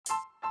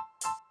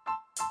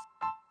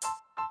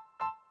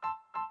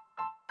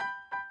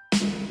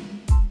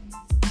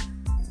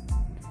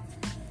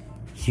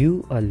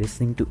You are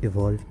listening to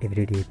Evolve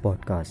Everyday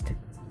podcast,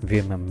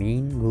 where my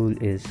main goal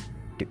is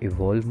to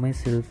evolve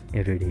myself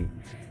every day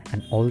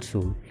and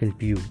also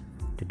help you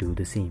to do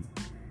the same.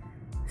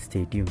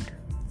 Stay tuned.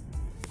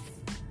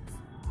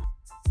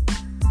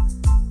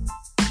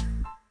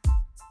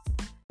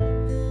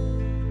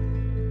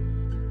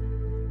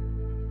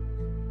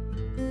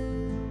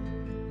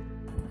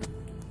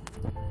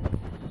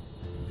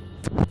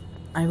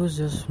 I was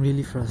just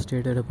really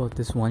frustrated about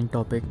this one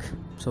topic,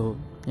 so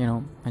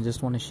I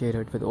just want to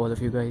share it with all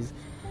of you guys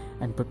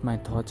and put my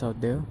thoughts out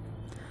there.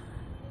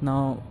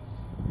 Now,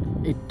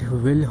 it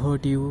will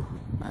hurt you,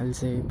 I'll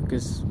say,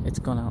 because it's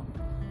gonna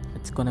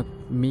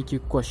make you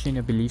question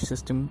your belief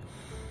system.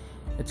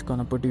 It's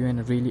gonna put you in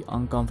a really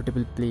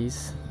uncomfortable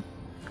place,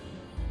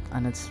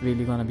 and it's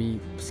really gonna be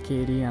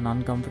scary and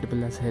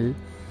uncomfortable as hell.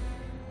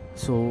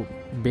 So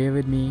bear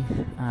with me,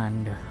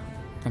 and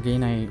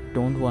again, I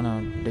don't want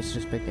to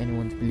disrespect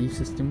anyone's belief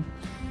system.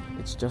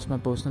 It's just my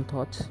personal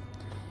thoughts.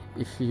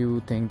 If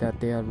you think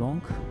that they are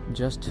wrong,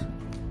 just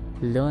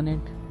learn it,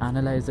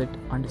 analyze it,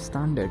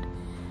 understand it,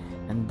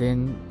 and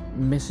then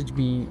message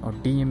me or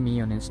DM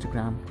me on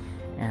Instagram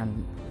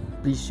and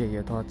please share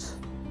your thoughts.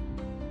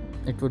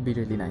 It would be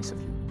really nice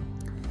of you.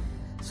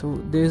 So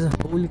there's a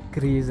whole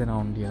craze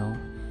around,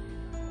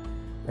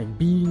 like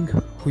being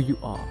who you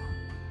are.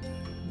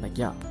 Like,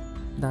 yeah,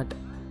 that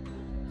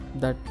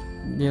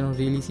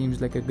really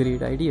seems like a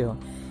great idea.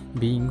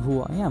 Being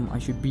who I am, I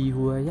should be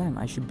who I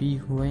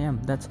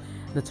am, that's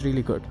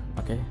really good.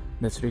 Okay,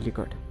 that's really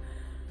good,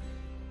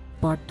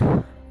 but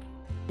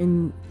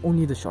in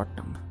only the short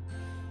term.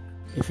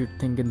 If you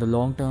think in the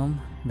long term,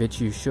 which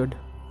you should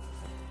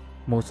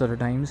most of the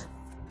times,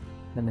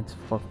 then it's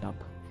fucked up.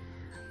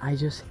 I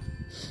just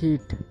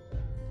hate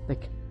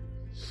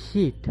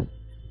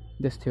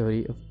this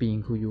theory of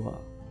being who you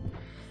are,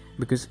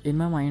 because in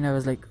my mind I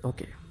was like,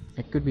 okay,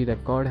 it could be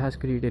that God has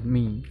created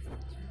me,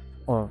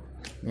 or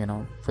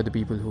for the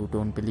people who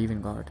don't believe in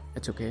God,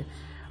 it's okay,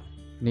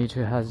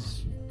 nature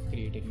has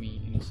created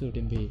me in a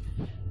certain way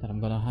that I'm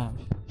gonna have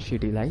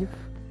shitty life,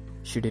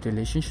 shitty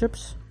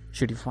relationships,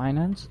 shitty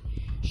finance,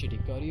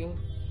 shitty career,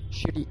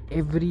 shitty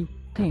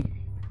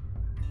everything,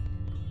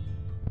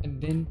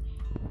 and then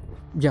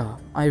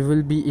I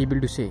will be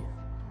able to say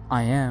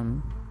I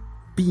am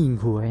being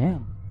who I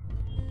am.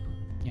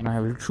 I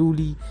will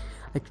truly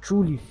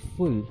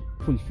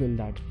fulfill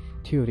that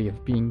theory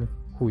of being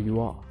who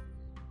you are.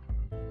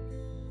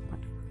 But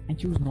I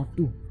choose not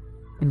to,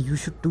 and you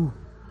should too.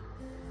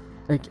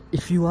 Like,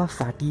 if you are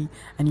fatty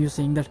and you're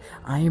saying that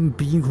I am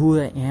being who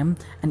I am,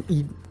 and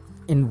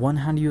in one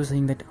hand you're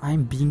saying that I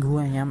am being who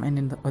I am, and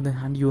in the other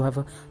hand you have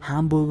a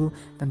hamburger,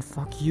 then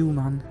fuck you,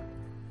 man.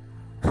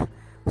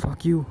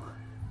 Fuck you.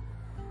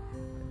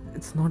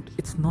 It's not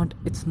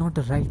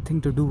the right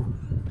thing to do.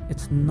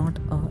 It's not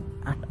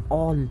at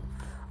all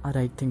a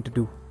right thing to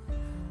do.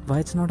 Why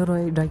it's not a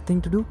right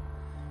thing to do?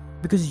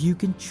 Because you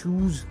can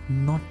choose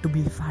not to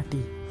be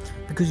fatty,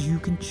 because you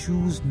can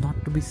choose not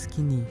to be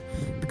skinny,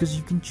 because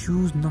you can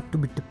choose not to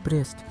be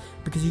depressed,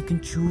 because you can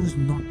choose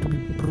not to be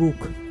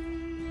broke.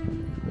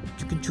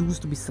 You can choose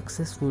to be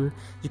successful,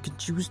 you can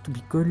choose to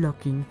be good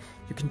looking,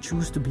 you can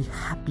choose to be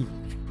happy.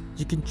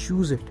 You can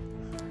choose it.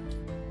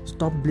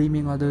 Stop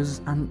blaming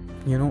others. And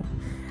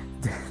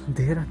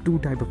there are two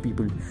type of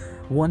people.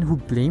 One who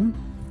blame,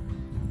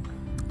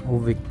 who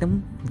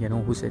victim,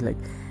 who say like,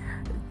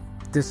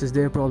 this is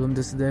their problem.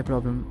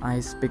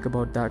 I speak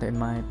about that in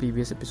my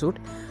previous episode.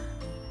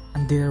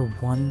 And there are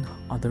one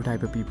other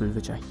type of people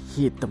which I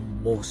hate the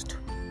most,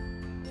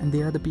 and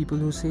they are the people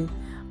who say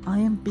I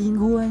am being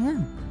who I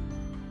am.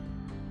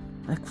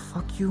 Like,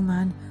 fuck you,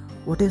 man.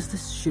 What is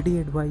this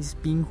shitty advice,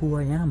 being who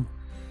I am?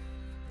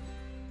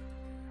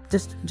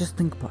 Just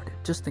think about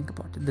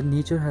it. The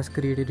nature has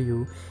created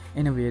you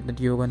in a way that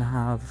you're gonna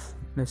have,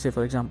 let's say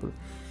for example,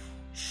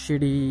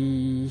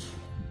 shitty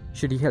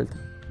health.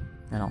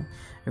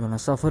 You're gonna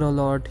suffer a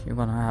lot. You're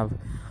gonna have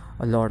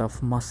a lot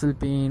of muscle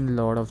pain, a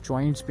lot of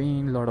joints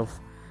pain, a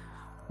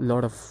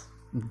lot of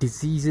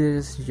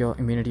diseases. Your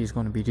immunity is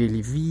gonna be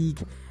really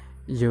weak.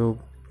 You're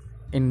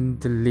in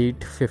the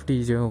late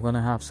 50s, you're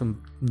gonna have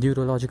some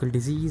neurological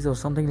disease or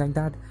something like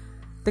that.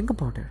 Think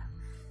about it.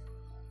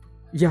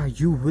 Yeah,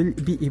 you will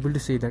be able to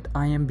say that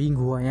I am being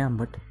who I am,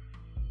 but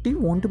do you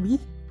want to be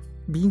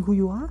being who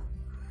you are?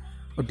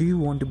 Or do you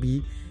want to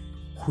be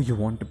who you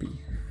want to be?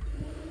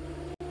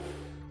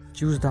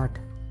 Choose that.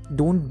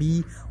 Don't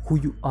be who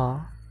you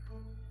are.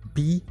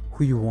 Be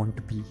who you want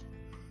to be.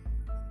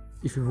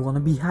 If you want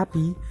to be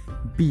happy,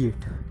 be it.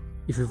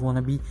 If you want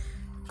to be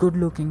good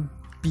looking,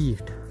 be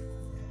it.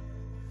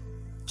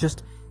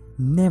 Just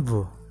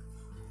never,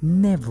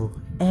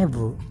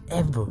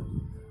 ever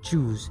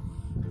choose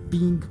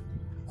being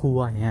who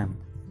I am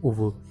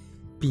over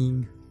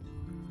being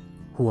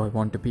who I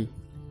want to be.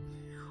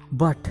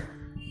 But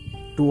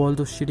to all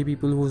those shitty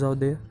people who's out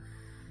there,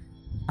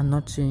 I'm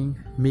not saying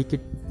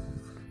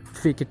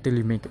fake it till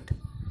you make it.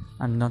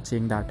 I'm not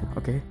saying that,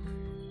 okay?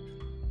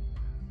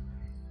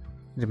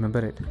 Remember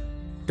it.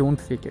 Don't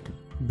fake it.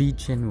 Be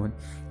genuine.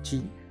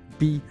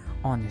 be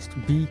honest,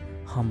 be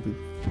humble.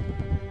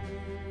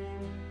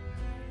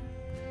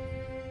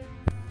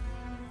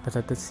 But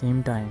at the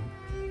same time,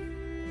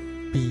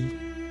 be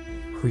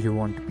who you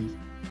want to be.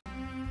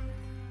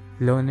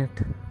 Learn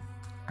it,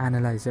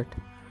 analyze it,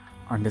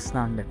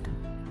 understand it,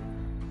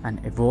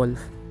 and evolve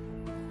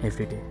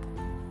every day.